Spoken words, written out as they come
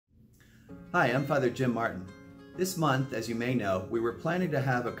Hi, I'm Father Jim Martin. This month, as you may know, we were planning to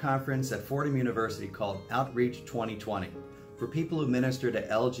have a conference at Fordham University called Outreach 2020 for people who minister to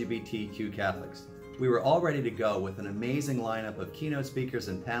LGBTQ Catholics. We were all ready to go with an amazing lineup of keynote speakers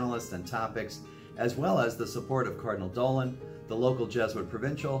and panelists and topics, as well as the support of Cardinal Dolan, the local Jesuit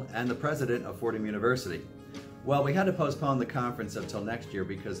provincial, and the president of Fordham University. Well, we had to postpone the conference until next year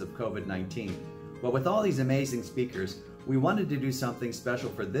because of COVID-19. But with all these amazing speakers, we wanted to do something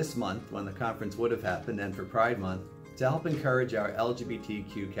special for this month when the conference would have happened and for Pride Month to help encourage our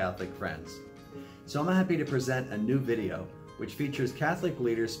LGBTQ Catholic friends. So I'm happy to present a new video which features Catholic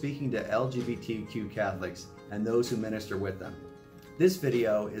leaders speaking to LGBTQ Catholics and those who minister with them. This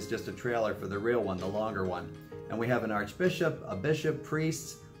video is just a trailer for the real one, the longer one, and we have an archbishop, a bishop,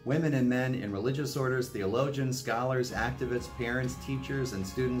 priests, women and men in religious orders, theologians, scholars, activists, parents, teachers, and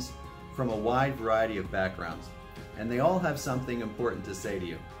students from a wide variety of backgrounds. And they all have something important to say to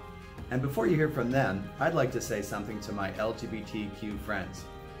you. And before you hear from them, I'd like to say something to my LGBTQ friends.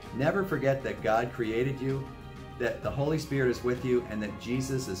 Never forget that God created you, that the Holy Spirit is with you, and that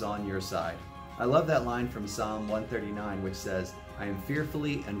Jesus is on your side. I love that line from Psalm 139, which says, "I am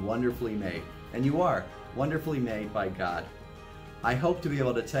fearfully and wonderfully made." And you are wonderfully made by God. I hope to be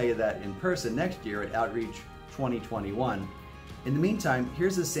able to tell you that in person next year at Outreach 2021. In the meantime,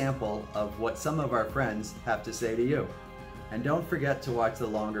 here's a sample of what some of our friends have to say to you. And don't forget to watch the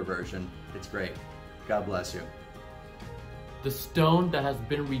longer version. It's great. God bless you. The stone that has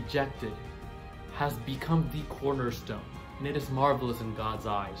been rejected has become the cornerstone, and it is marvelous in God's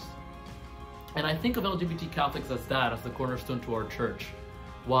eyes. And I think of LGBT Catholics as that, as the cornerstone to our church.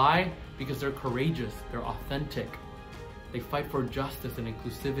 Why? Because they're courageous, they're authentic, they fight for justice and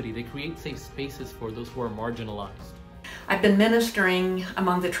inclusivity, they create safe spaces for those who are marginalized. I've been ministering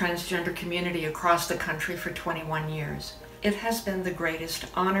among the transgender community across the country for 21 years. It has been the greatest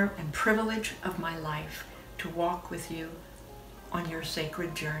honor and privilege of my life to walk with you on your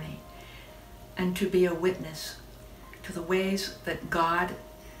sacred journey and to be a witness to the ways that God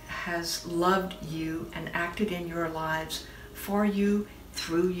has loved you and acted in your lives for you,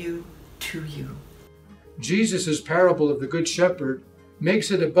 through you, to you. Jesus' parable of the Good Shepherd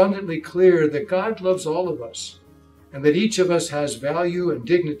makes it abundantly clear that God loves all of us, and that each of us has value and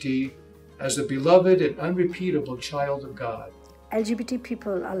dignity as a beloved and unrepeatable child of God. LGBT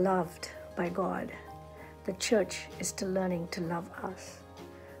people are loved by God. The church is still learning to love us.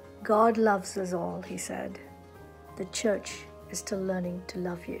 God loves us all, he said. The church is still learning to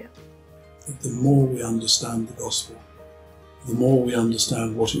love you. The more we understand the gospel, the more we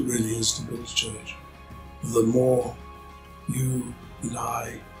understand what it really is to build a church, the more you and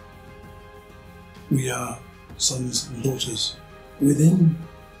I, we are sons and daughters within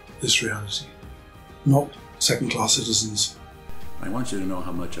this reality, not second-class citizens. I want you to know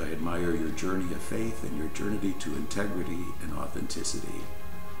how much I admire your journey of faith and your journey to integrity and authenticity.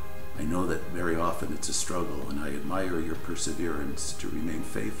 I know that very often it's a struggle, and I admire your perseverance to remain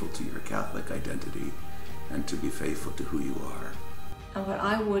faithful to your Catholic identity and to be faithful to who you are. And what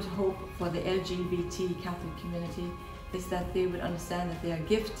I would hope for the LGBT Catholic community is that they would understand that they are a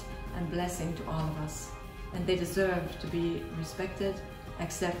gift and blessing to all of us. And they deserve to be respected,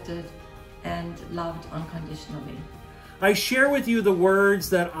 accepted, and loved unconditionally. I share with you the words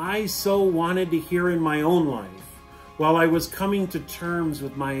that I so wanted to hear in my own life while I was coming to terms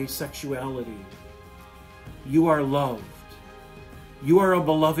with my sexuality. You are loved. You are a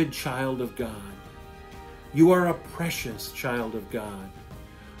beloved child of God. You are a precious child of God.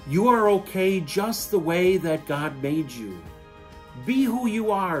 You are okay just the way that God made you. Be who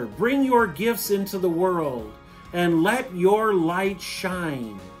you are, bring your gifts into the world, and let your light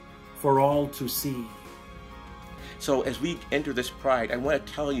shine for all to see. So as we enter this Pride, I want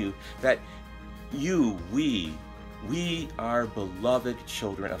to tell you that we are beloved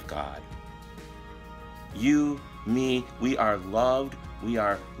children of God. You, me, we are loved, we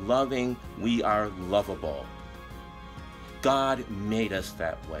are loving, we are lovable. God made us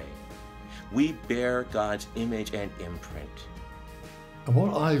that way. We bear God's image and imprint. And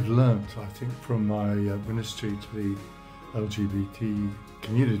what I've learned, I think, from my ministry to the LGBT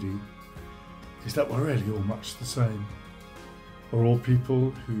community is that we're really all much the same. We're all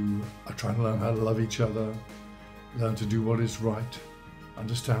people who are trying to learn how to love each other, learn to do what is right,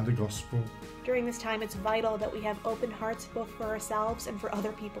 understand the gospel. During this time, it's vital that we have open hearts both for ourselves and for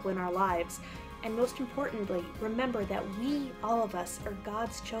other people in our lives. And most importantly, remember that we, all of us, are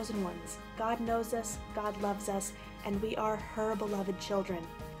God's chosen ones. God knows us, God loves us, and we are her beloved children.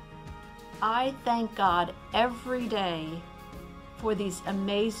 I thank God every day for these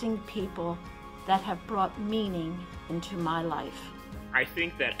amazing people that have brought meaning into my life. I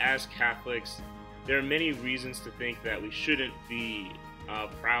think that as Catholics, there are many reasons to think that we shouldn't be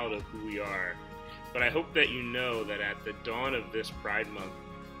proud of who we are. But I hope that you know that at the dawn of this Pride Month,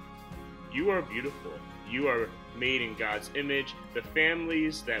 you are beautiful. You are made in God's image. The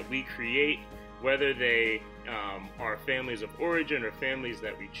families that we create, whether they are families of origin or families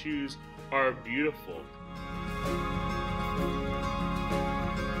that we choose, are beautiful.